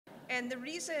And the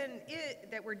reason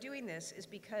that we're doing this is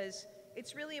because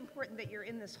it's really important that you're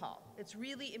in this hall. It's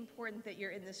really important that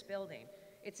you're in this building.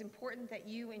 It's important that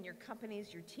you and your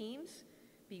companies, your teams,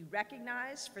 be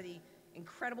recognized for the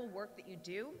incredible work that you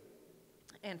do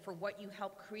and for what you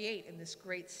help create in this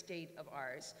great state of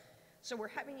ours. So we're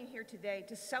having you here today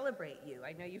to celebrate you.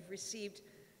 I know you've received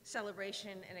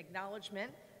celebration and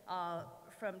acknowledgement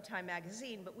from Time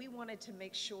Magazine, but we wanted to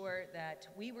make sure that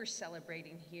we were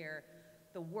celebrating here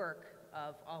the work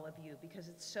of all of you, because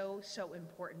it's so, so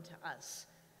important to us,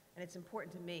 and it's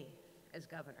important to me as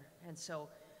governor. And so,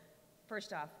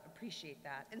 first off, appreciate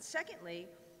that. And secondly,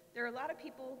 there are a lot of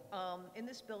people in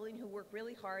this building who work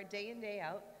really hard day in, day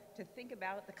out to think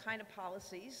about the kind of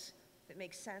policies that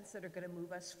make sense, that are going to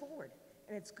move us forward.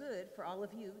 And it's good for all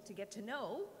of you to get to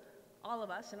know all of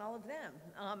us and all of them.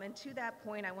 And to that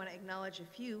point, I want to acknowledge a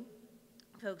few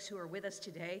folks who are with us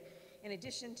today. In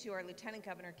addition to our Lieutenant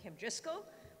Governor, Kim Driscoll,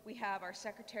 we have our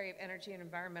Secretary of Energy and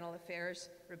Environmental Affairs,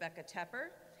 Rebecca Tepper.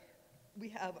 We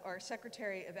have our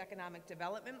Secretary of Economic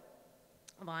Development,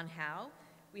 Yvonne Hao.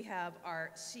 We have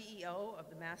our CEO of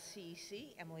the Mass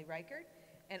CEC, Emily Reichert,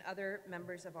 and other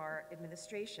members of our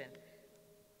administration.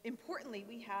 Importantly,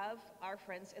 we have our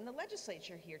friends in the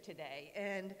legislature here today,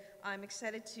 and I'm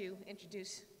excited to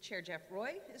introduce Chair Jeff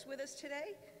Roy is with us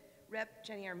today, Rep.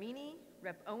 Jenny Armini,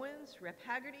 Rep. Owens, Rep.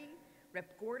 Haggerty,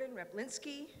 Rep. Gordon, Rep.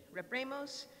 Linsky, Rep.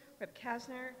 Ramos, Rep.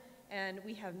 Kasner, and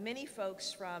we have many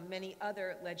folks from many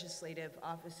other legislative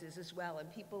offices as well, and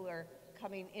people are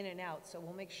coming in and out, so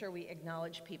we'll make sure we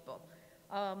acknowledge people.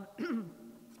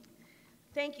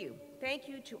 Thank you. Thank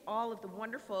you to all of the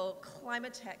wonderful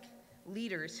ClimateTech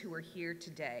leaders who are here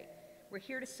today. We're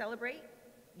here to celebrate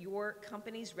your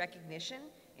company's recognition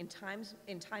in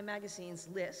Time Magazine's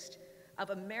list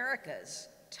of America's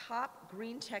top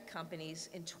green tech companies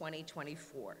in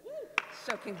 2024.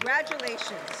 So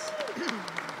congratulations.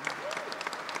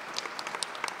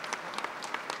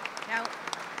 Now,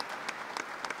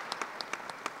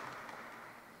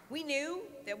 we knew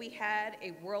that we had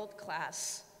a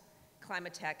world-class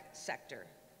climate tech sector,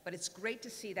 but it's great to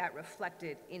see that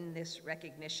reflected in this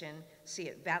recognition, see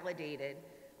it validated,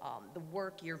 the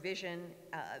work, your vision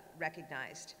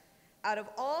recognized. Out of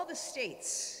all the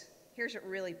states, here's what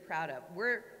we're really proud of.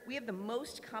 We have the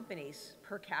most companies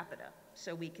per capita,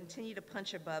 so we continue to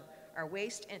punch above our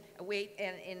weight,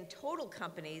 and in total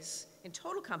companies,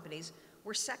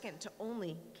 we're second to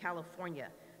only California.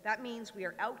 That means we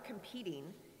are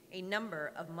outcompeting a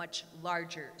number of much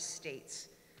larger states.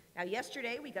 Now,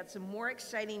 yesterday we got some more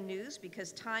exciting news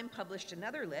because Time published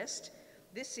another list.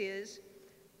 This is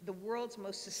the world's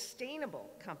most sustainable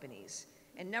companies,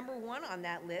 and number one on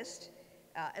that list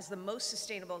as the most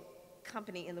sustainable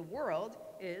company in the world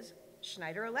is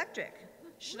Schneider Electric.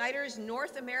 Schneider's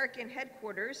North American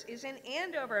headquarters is in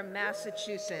Andover,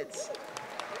 Massachusetts.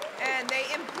 And they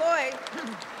employ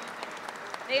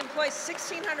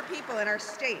 1,600 people in our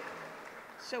state.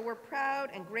 So we're proud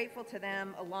and grateful to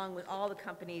them, along with all the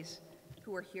companies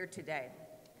who are here today.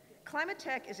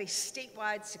 ClimateTech is a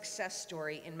statewide success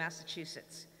story in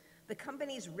Massachusetts. The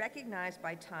companies recognized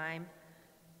by Time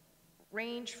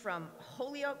range from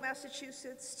Holyoke,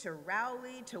 Massachusetts, to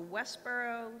Rowley, to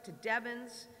Westboro, to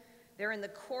Devens. They're in the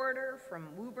corridor from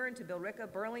Woburn to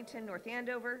Billerica, Burlington, North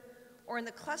Andover, or in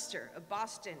the cluster of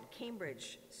Boston,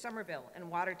 Cambridge, Somerville,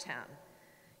 and Watertown.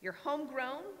 You're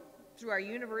homegrown through our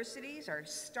universities, our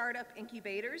startup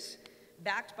incubators,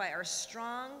 backed by our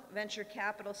strong venture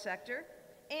capital sector,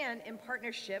 and in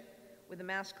partnership with the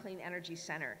Mass Clean Energy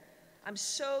Center. I'm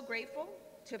so grateful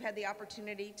to have had the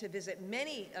opportunity to visit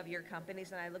many of your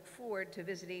companies, and I look forward to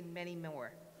visiting many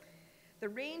more. The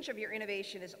range of your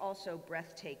innovation is also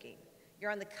breathtaking.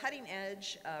 You're on the cutting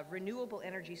edge of renewable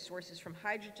energy sources, from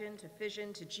hydrogen to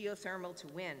fission to geothermal to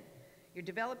wind. You're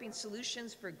developing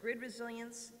solutions for grid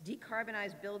resilience,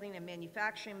 decarbonized building and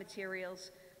manufacturing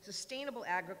materials, sustainable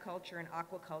agriculture and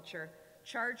aquaculture,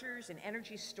 chargers and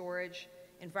energy storage,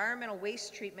 environmental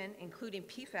waste treatment, including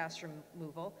PFAS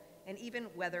removal, and even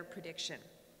weather prediction.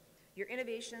 Your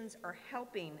innovations are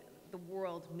helping the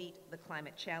world meet the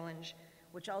climate challenge,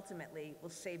 which ultimately will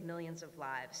save millions of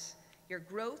lives. Your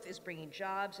growth is bringing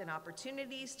jobs and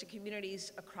opportunities to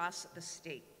communities across the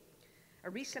state. A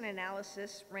recent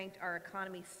analysis ranked our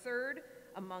economy third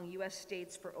among U.S.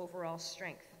 states for overall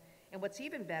strength. And what's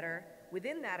even better,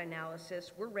 within that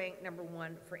analysis, we're ranked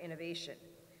 #1 for innovation.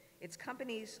 It's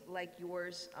companies like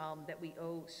yours that we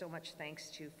owe so much thanks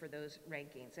to for those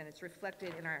rankings, and it's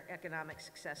reflected in our economic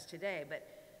success today. But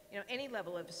you know, any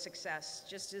level of success,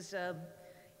 just as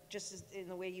in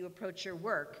the way you approach your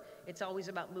work, it's always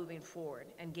about moving forward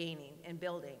and gaining and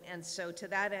building. And so to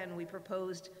that end, we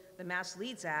proposed the Mass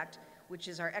Leads Act, which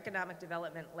is our economic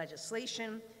development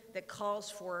legislation that calls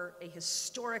for a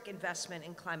historic investment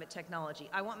in climate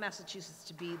technology. I want Massachusetts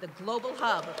to be the global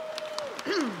hub.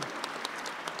 The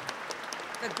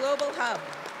global hub.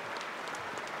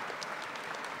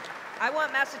 I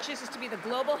want Massachusetts to be the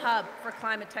global hub for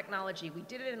climate technology. We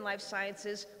did it in life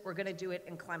sciences. We're going to do it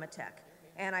in climate tech.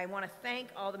 And I want to thank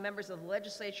all the members of the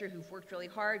legislature who've worked really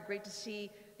hard. Great to see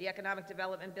the economic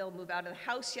development bill move out of the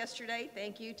House yesterday.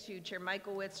 Thank you to Chair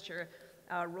Michaelwitz, Chair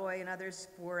Roy, and others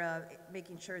for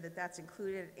making sure that that's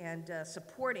included and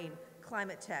supporting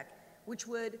climate tech, which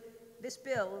would, this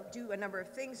bill, do a number of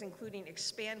things, including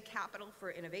expand capital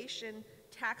for innovation,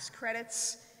 tax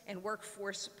credits, and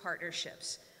workforce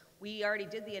partnerships. We already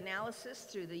did the analysis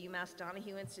through the UMass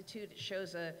Donahue Institute. It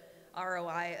shows a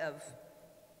ROI of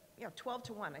 12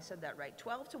 to 1, I said that right,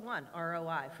 12 to 1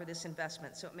 ROI for this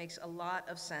investment, so it makes a lot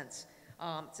of sense.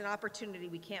 It's an opportunity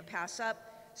we can't pass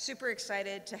up. Super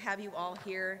excited to have you all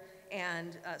here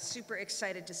and super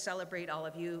excited to celebrate all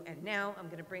of you. And now I'm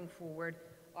gonna bring forward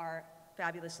our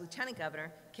fabulous Lieutenant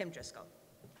Governor, Kim Driscoll.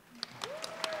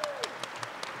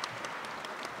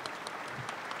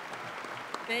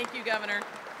 Thank you, Governor.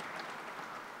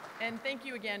 And thank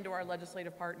you again to our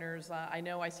legislative partners. I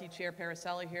know I see Chair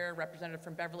Parasella here, representative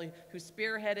from Beverly, who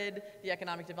spearheaded the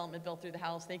economic development bill through the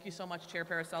House. Thank you so much, Chair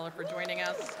Parasella, for joining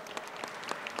us.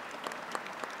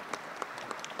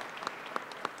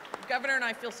 Governor and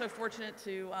I feel so fortunate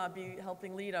to be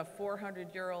helping lead a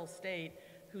 400-year-old state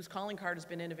whose calling card has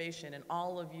been innovation, and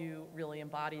all of you really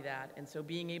embody that. And so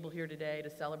being able here today to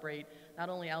celebrate not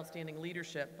only outstanding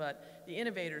leadership, but the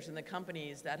innovators and the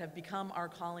companies that have become our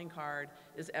calling card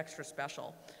is extra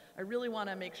special. I really want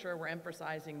to make sure we're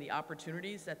emphasizing the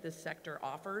opportunities that this sector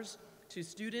offers to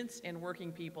students and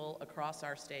working people across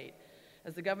our state.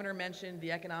 As the governor mentioned,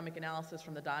 the economic analysis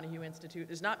from the Donahue Institute,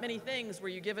 there's not many things where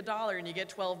you give $1 and you get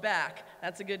 12 back.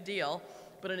 That's a good deal.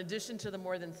 But in addition to the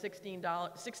more than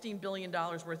 $16 billion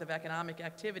worth of economic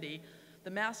activity, the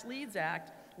Mass Leads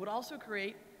Act would also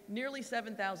create nearly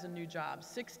 7,000 new jobs,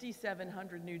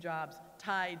 6,700 new jobs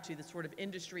tied to the sort of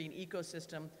industry and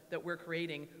ecosystem that we're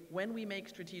creating when we make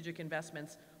strategic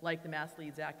investments like the Mass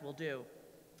Leads Act will do.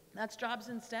 That's jobs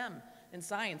in STEM, in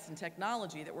science and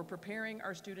technology that we're preparing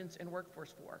our students and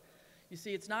workforce for. You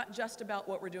see, it's not just about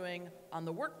what we're doing on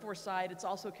the workforce side, it's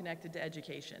also connected to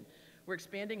education. We're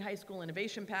expanding high school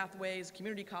innovation pathways,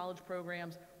 community college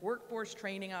programs, workforce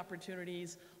training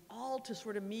opportunities, all to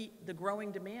sort of meet the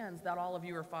growing demands that all of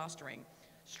you are fostering.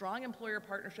 Strong employer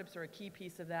partnerships are a key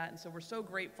piece of that, and so we're so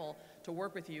grateful to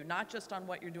work with you, not just on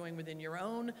what you're doing within your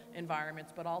own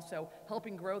environments, but also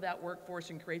helping grow that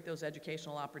workforce and create those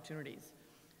educational opportunities.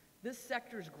 This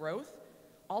sector's growth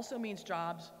also means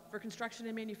jobs for construction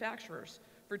and manufacturers,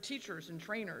 for teachers and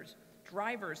trainers,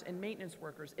 drivers and maintenance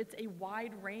workers. It's a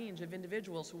wide range of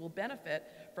individuals who will benefit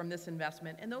from this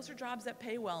investment, and those are jobs that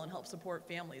pay well and help support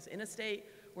families. In a state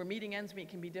where meeting ends meet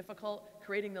can be difficult,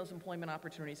 creating those employment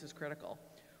opportunities is critical.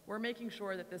 We're making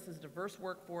sure that this is a diverse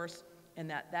workforce and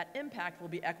that impact will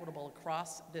be equitable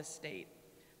across this state.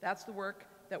 That's the work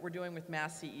that we're doing with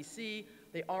Mass CEC.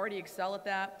 They already excel at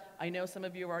that. I know some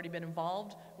of you have already been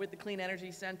involved with the Clean Energy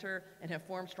Center and have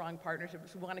formed strong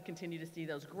partnerships. We want to continue to see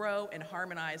those grow and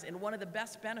harmonize. And one of the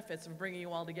best benefits of bringing you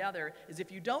all together is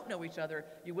if you don't know each other,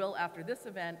 you will after this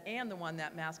event and the one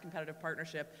that Mass Competitive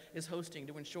Partnership is hosting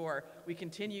to ensure we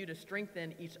continue to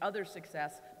strengthen each other's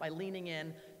success by leaning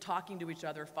in, talking to each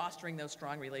other, fostering those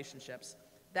strong relationships.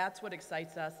 That's what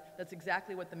excites us. That's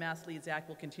exactly what the Mass Leads Act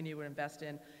will continue to invest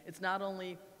in. It's not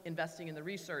only investing in the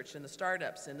research and the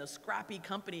startups and the scrappy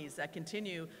companies that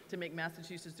continue to make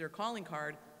Massachusetts their calling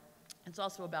card, it's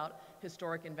also about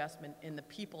historic investment in the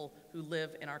people who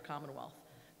live in our Commonwealth.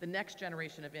 The next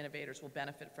generation of innovators will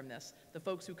benefit from this. The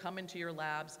folks who come into your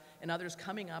labs and others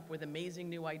coming up with amazing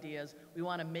new ideas, we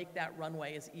want to make that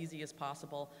runway as easy as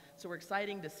possible. So we're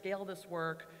excited to scale this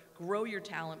work, grow your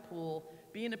talent pool,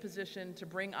 be in a position to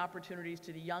bring opportunities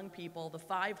to the young people, the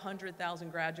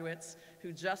 500,000 graduates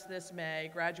who just this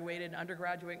May graduated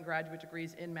undergraduate and graduate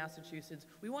degrees in Massachusetts.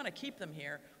 We want to keep them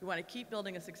here. We want to keep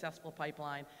building a successful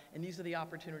pipeline, and these are the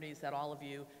opportunities that all of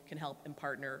you can help and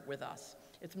partner with us.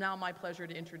 It's now my pleasure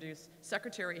to introduce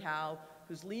Secretary Hao,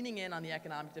 who's leaning in on the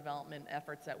economic development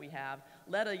efforts that we have,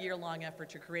 led a year-long effort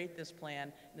to create this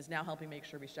plan, and is now helping make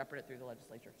sure we shepherd it through the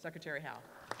legislature. Secretary Hao.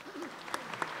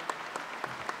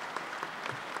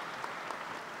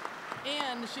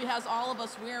 And she has all of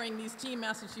us wearing these Team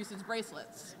Massachusetts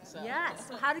bracelets. So.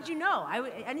 Yes. How did you know?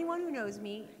 Anyone who knows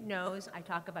me knows I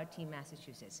talk about Team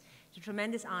Massachusetts. It's a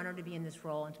tremendous honor to be in this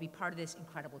role and to be part of this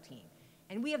incredible team.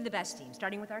 And we have the best team,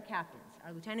 starting with our captains,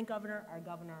 our Lieutenant Governor, our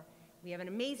Governor,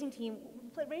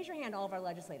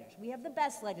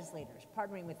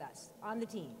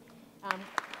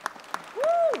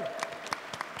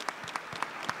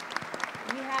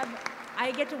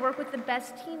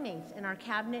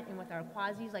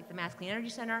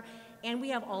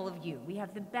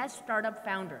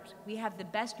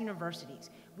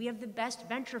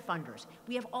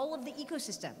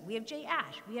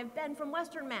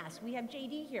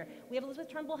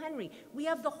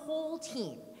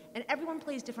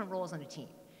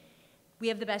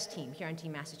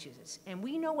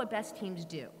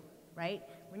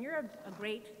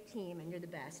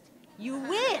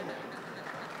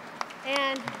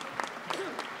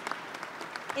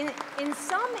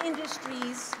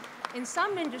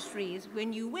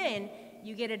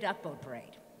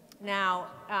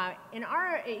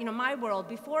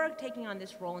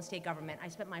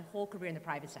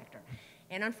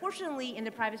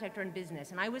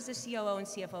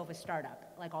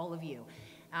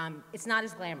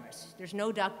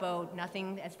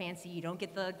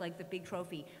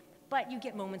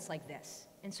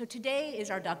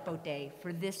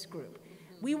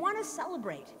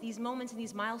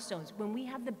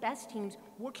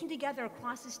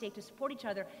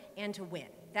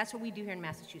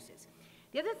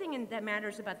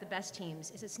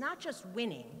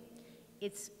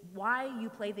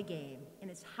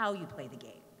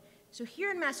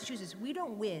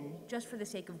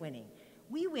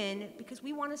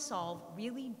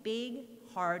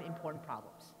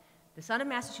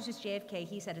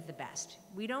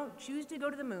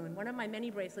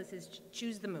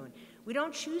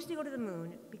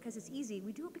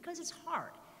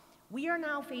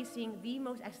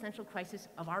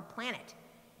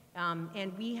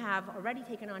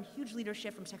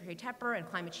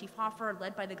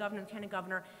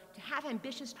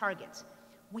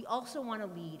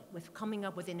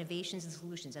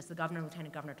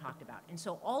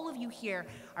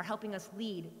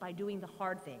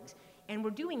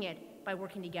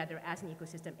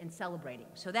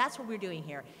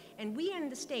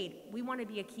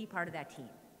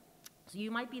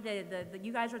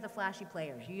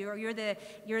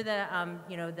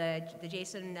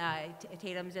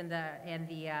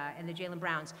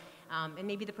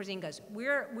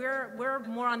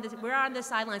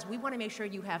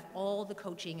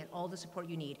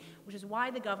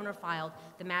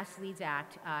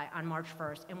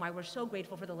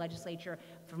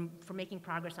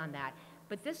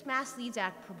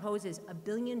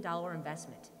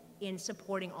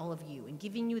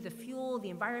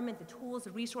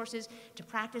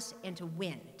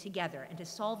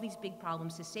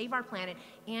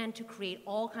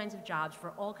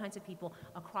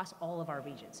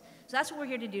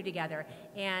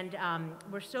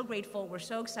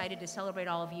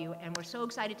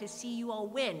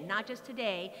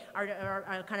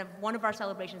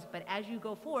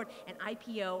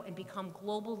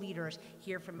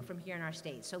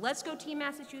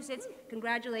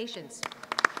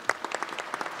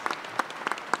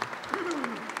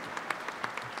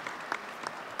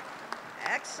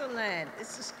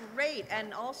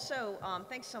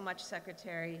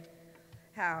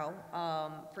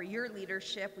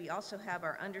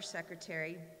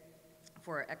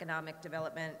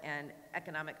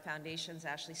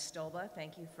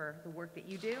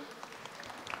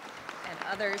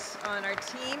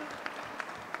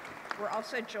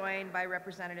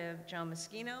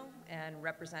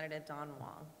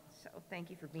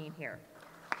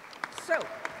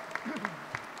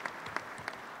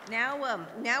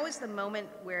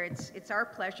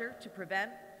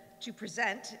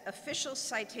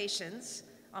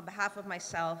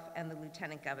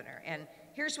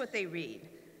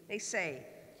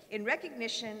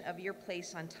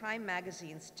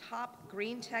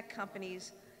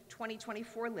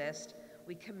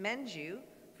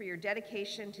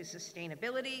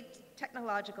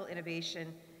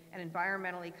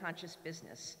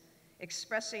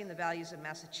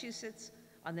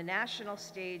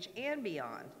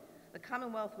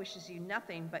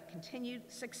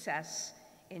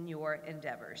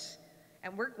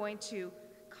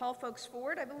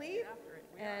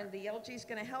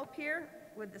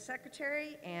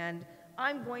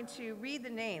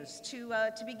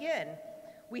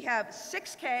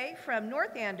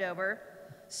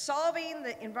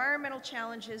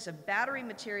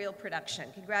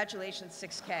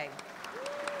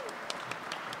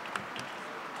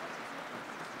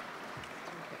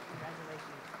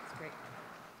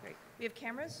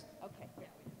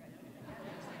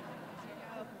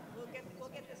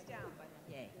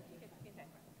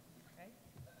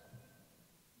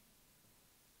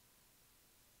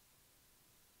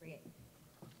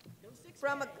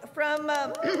 From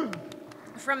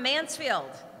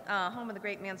Mansfield, home of the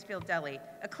great Mansfield Deli,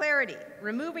 a Clarity,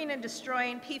 removing and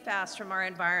destroying PFAS from our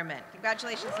environment.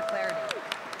 Congratulations to Clarity.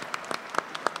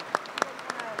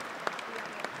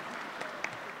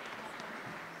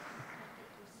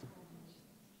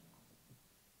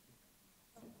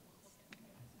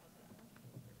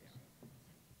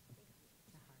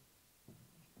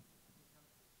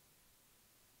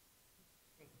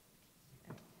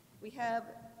 We have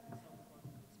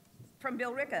from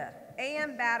Billerica,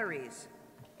 AM Batteries.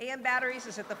 AM Batteries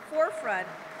is at the forefront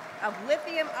of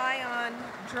lithium-ion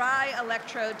dry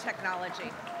electrode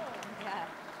technology. Yeah.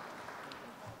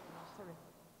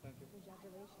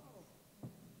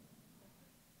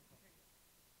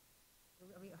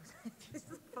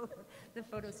 The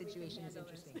photo situation is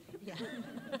interesting. Yeah.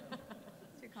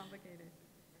 Too complicated.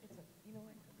 You know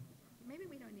what? Maybe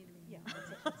we don't need to be. Yeah,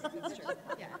 that's true.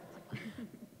 Yeah.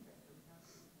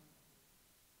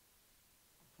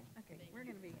 Okay, we're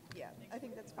going to be. Yeah, I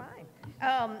think that's fine.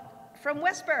 From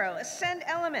Westboro, Ascend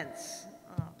Elements,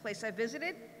 a place I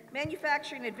visited,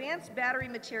 manufacturing advanced battery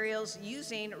materials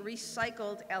using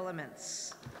recycled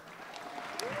elements.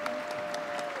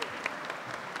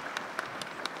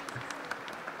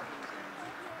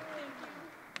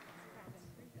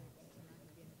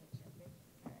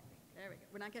 There we go.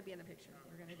 We're not going to be in the picture.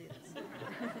 We're going to do this.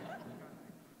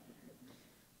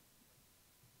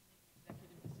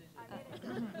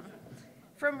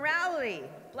 From Rowley,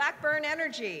 Blackburn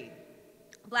Energy.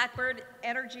 Blackbird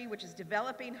Energy, which is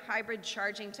developing hybrid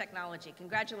charging technology.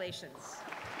 Congratulations.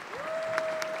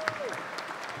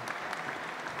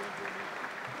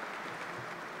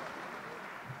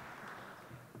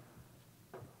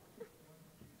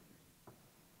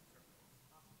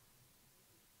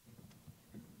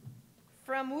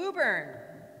 From Woburn,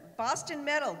 Boston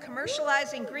Metal,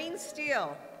 commercializing green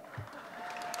steel.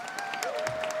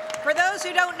 For those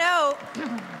who don't know,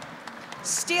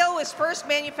 steel was first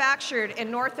manufactured in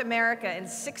North America in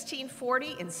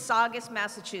 1640 in Saugus,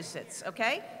 Massachusetts,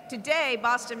 okay? Today,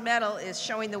 Boston Metal is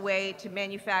showing the way to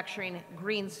manufacturing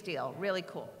green steel. Really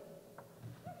cool.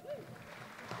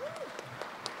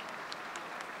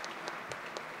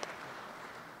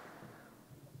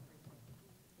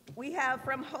 We have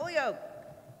from Holyoke,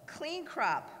 Clean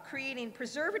Crop, creating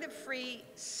preservative-free,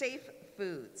 safe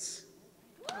foods.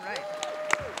 All right.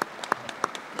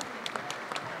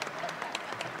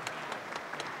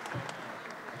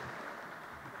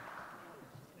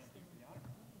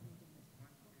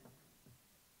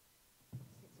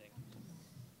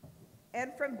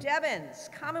 And from Devon's,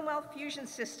 Commonwealth Fusion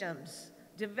Systems,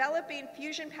 developing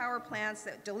fusion power plants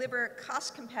that deliver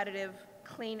cost-competitive,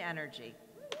 clean energy.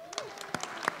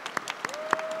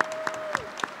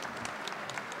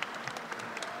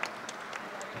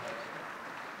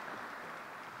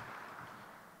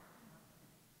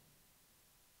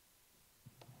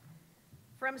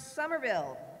 From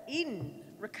Somerville, Eden,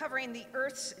 recovering the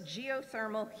Earth's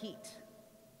geothermal heat.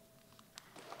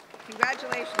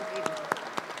 Congratulations, Eden.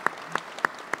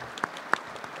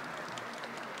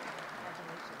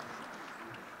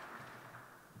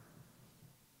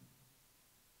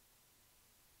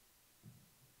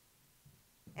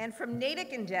 And from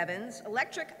Natick and Devon's,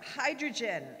 electric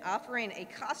hydrogen, offering a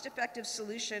cost-effective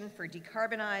solution for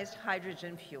decarbonized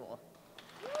hydrogen fuel.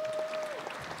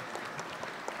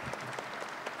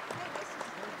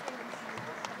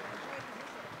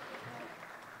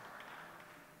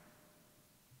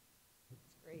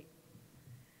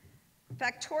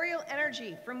 Factorial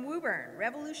Energy from Woburn,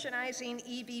 revolutionizing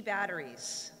EV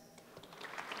batteries.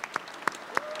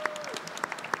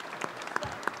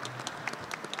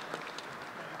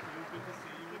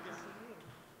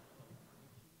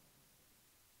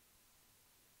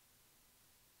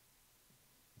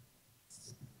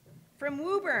 From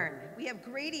Woburn, we have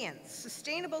Gradients,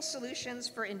 sustainable solutions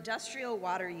for industrial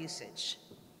water usage.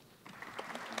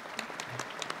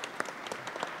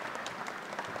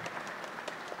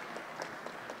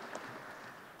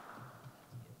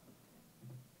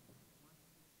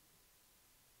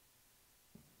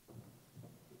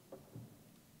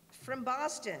 From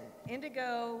Boston,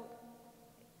 Indigo,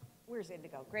 where's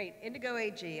Indigo? Great, Indigo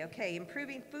AG, okay,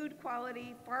 improving food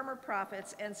quality, farmer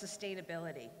profits, and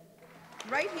sustainability.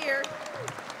 Right here.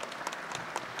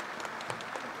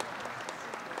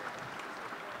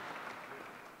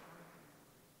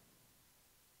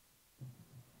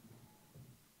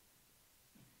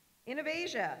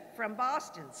 Innovasia from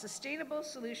Boston, sustainable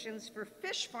solutions for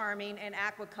fish farming and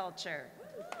aquaculture.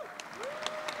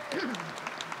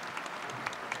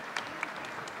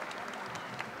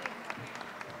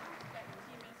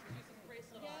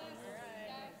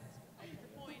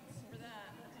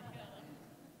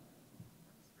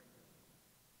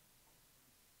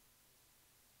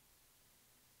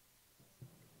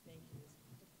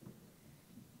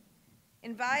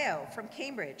 Envio from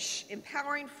Cambridge,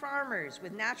 empowering farmers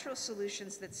with natural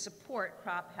solutions that support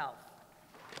crop health.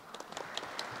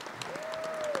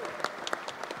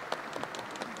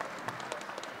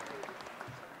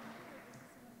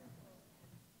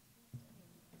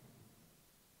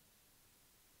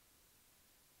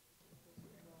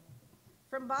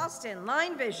 From Boston,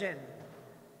 Line Vision,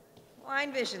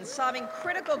 solving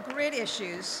critical grid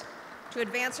issues to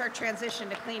advance our transition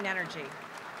to clean energy.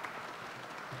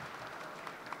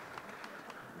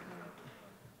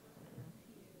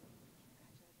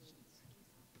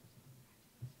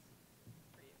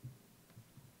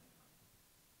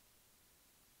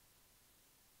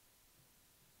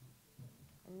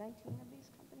 And 19 of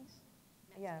these companies?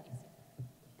 Yeah.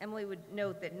 Emily would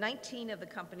note that 19 of the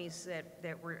companies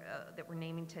that we're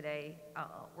naming today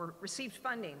received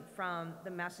funding from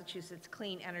the Massachusetts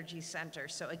Clean Energy Center.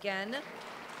 So again,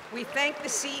 we thank the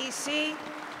CEC,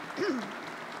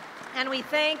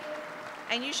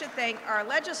 and you should thank our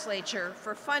legislature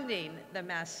for funding the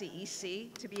Mass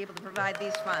CEC to be able to provide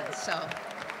these funds. So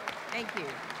thank you.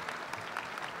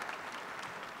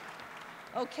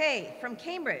 Okay, from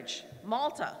Cambridge,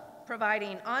 Malta,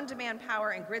 providing on-demand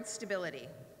power and grid stability.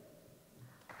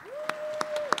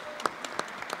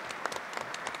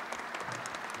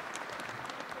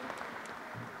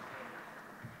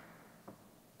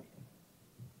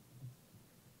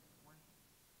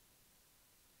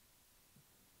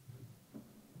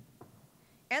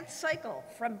 Nth Cycle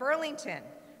from Burlington,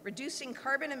 reducing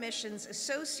carbon emissions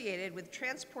associated with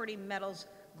transporting metals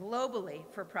globally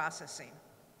for processing.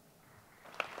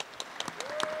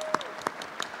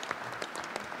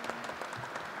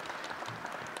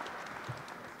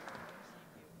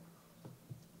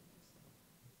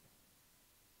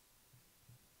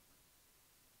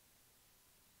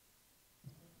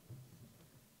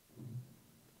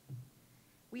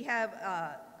 We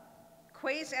have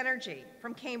Quays Energy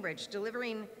from Cambridge,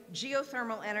 delivering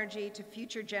geothermal energy to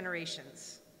future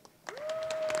generations.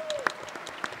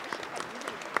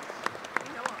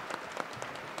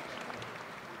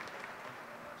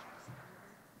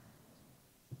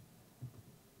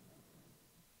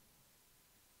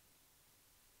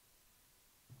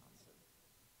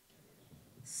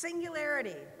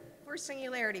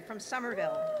 Singularity from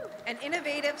Somerville, an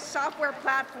innovative software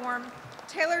platform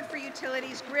tailored for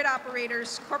utilities, grid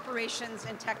operators, corporations,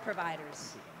 and tech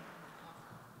providers.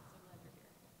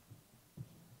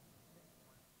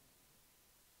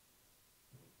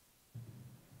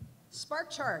 Spark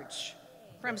Charge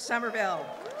from Somerville,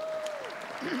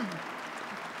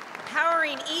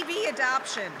 powering EV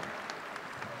adoption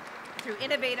through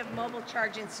innovative mobile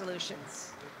charging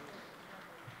solutions.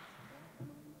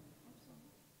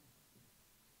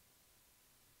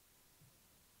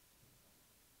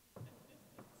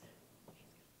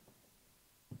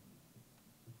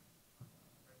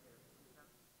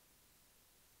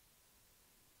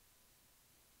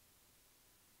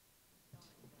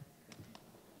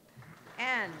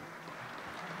 And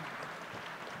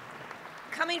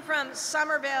coming from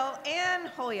Somerville and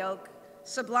Holyoke,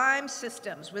 Sublime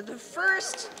Systems, with the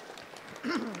first,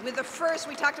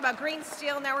 we talked about green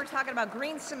steel, now we're talking about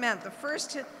green cement, the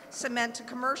first cement to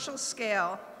commercial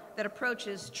scale that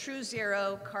approaches true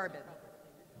zero carbon.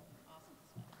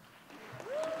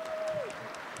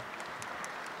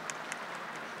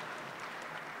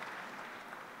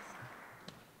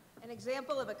 An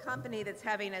example of a company that's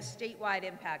having a statewide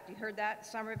impact. You heard that?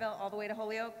 Somerville all the way to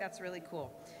Holyoke? That's really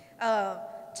cool.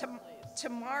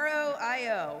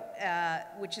 Tomorrow.io,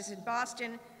 which is in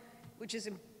Boston,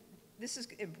 this is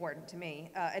important to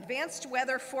me, advanced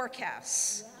weather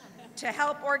forecasts to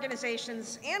help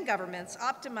organizations and governments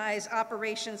optimize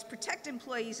operations, protect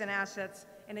employees and assets,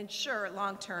 and ensure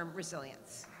long-term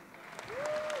resilience.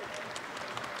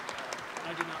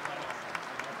 I do not know.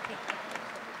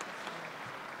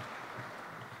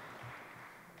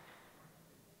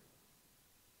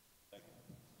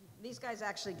 These guys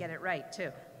actually get it right,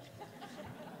 too.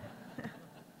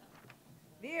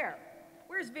 Veer.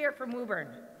 Where's Veer from Woburn?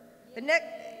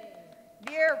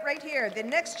 Veer, right here, the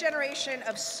next generation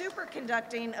of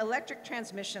superconducting electric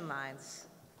transmission lines.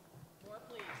 More,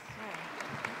 please.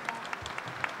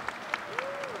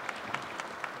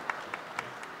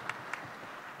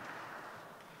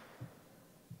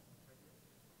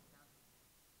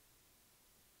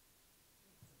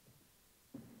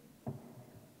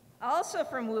 Also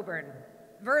from Woburn,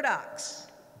 Verdox,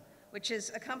 which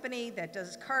is a company that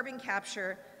does carbon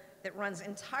capture that runs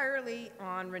entirely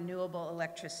on renewable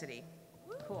electricity.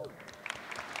 Cool.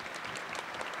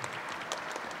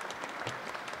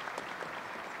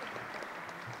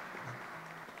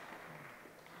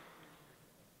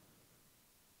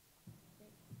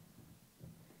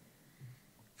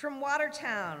 From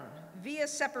Watertown, via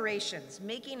separations,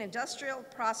 making industrial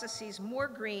processes more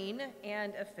green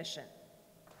and efficient.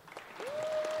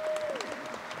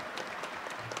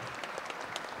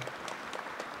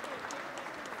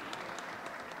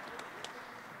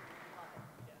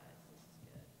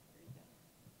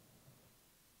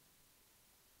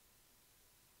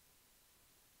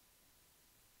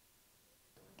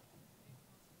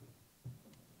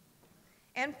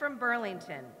 And from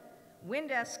Burlington,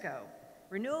 Windesco,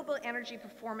 renewable energy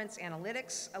performance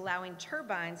analytics, allowing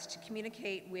turbines to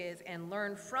communicate with and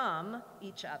learn from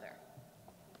each other.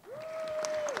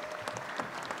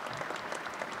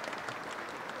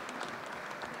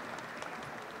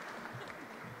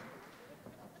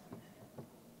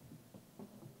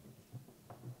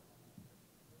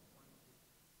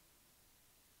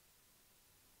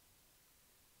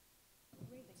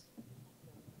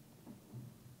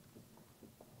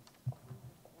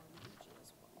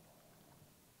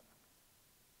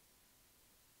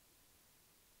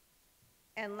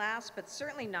 And last, but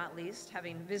certainly not least,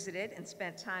 having visited and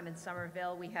spent time in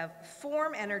Somerville, we have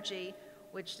Form Energy,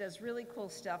 which does really cool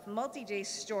stuff, multi-day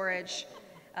storage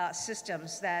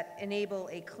systems that enable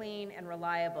a clean and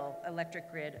reliable electric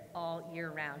grid all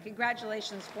year round.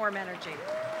 Congratulations, Form Energy.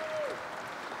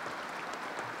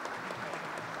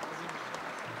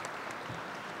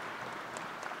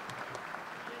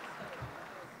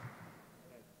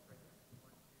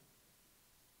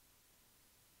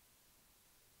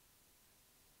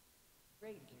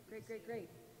 Great.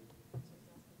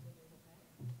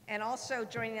 And also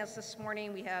joining us this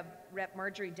morning, we have Rep.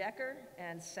 Marjorie Decker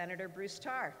and Senator Bruce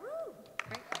Tarr. Woo!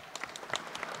 Great.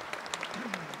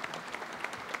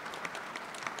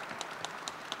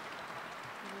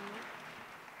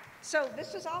 So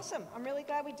this is awesome. I'm really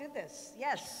glad we did this.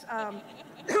 Yes.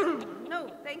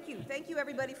 No, thank you. Thank you,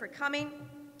 everybody, for coming.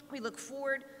 We look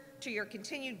forward to your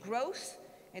continued growth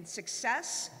and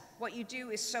success. What you do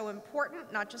is so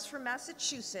important, not just for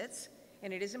Massachusetts,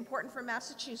 and it is important for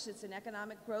Massachusetts in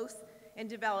economic growth and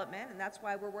development, and that's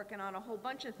why we're working on a whole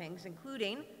bunch of things,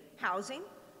 including housing,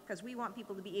 because we want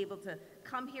people to be able to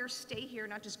come here, stay here,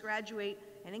 not just graduate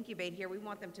and incubate here. We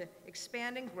want them to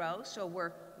expand and grow, so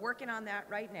we're working on that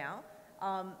right now.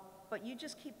 But you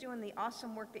just keep doing the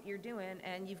awesome work that you're doing,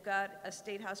 and you've got a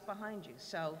State House behind you.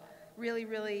 So really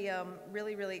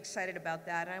excited about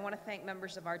that. And I want to thank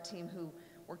members of our team who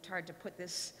worked hard to put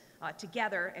this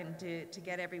together and to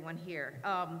get everyone here.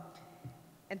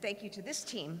 And thank you to this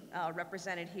team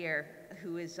represented here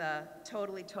who is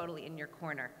totally in your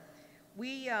corner.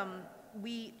 We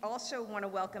also want to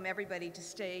welcome everybody to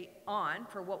stay on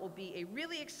for what will be a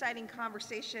really exciting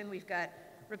conversation. We've got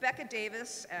Rebecca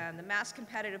Davis and the Mass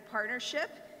Competitive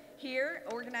Partnership here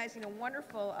organizing a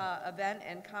wonderful event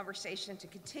and conversation to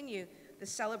continue the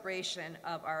celebration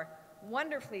of our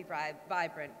wonderfully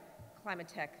vibrant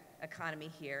ClimateTech economy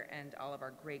here and all of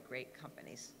our great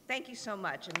companies. Thank you so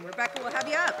much, and Rebecca will have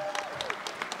you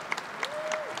up.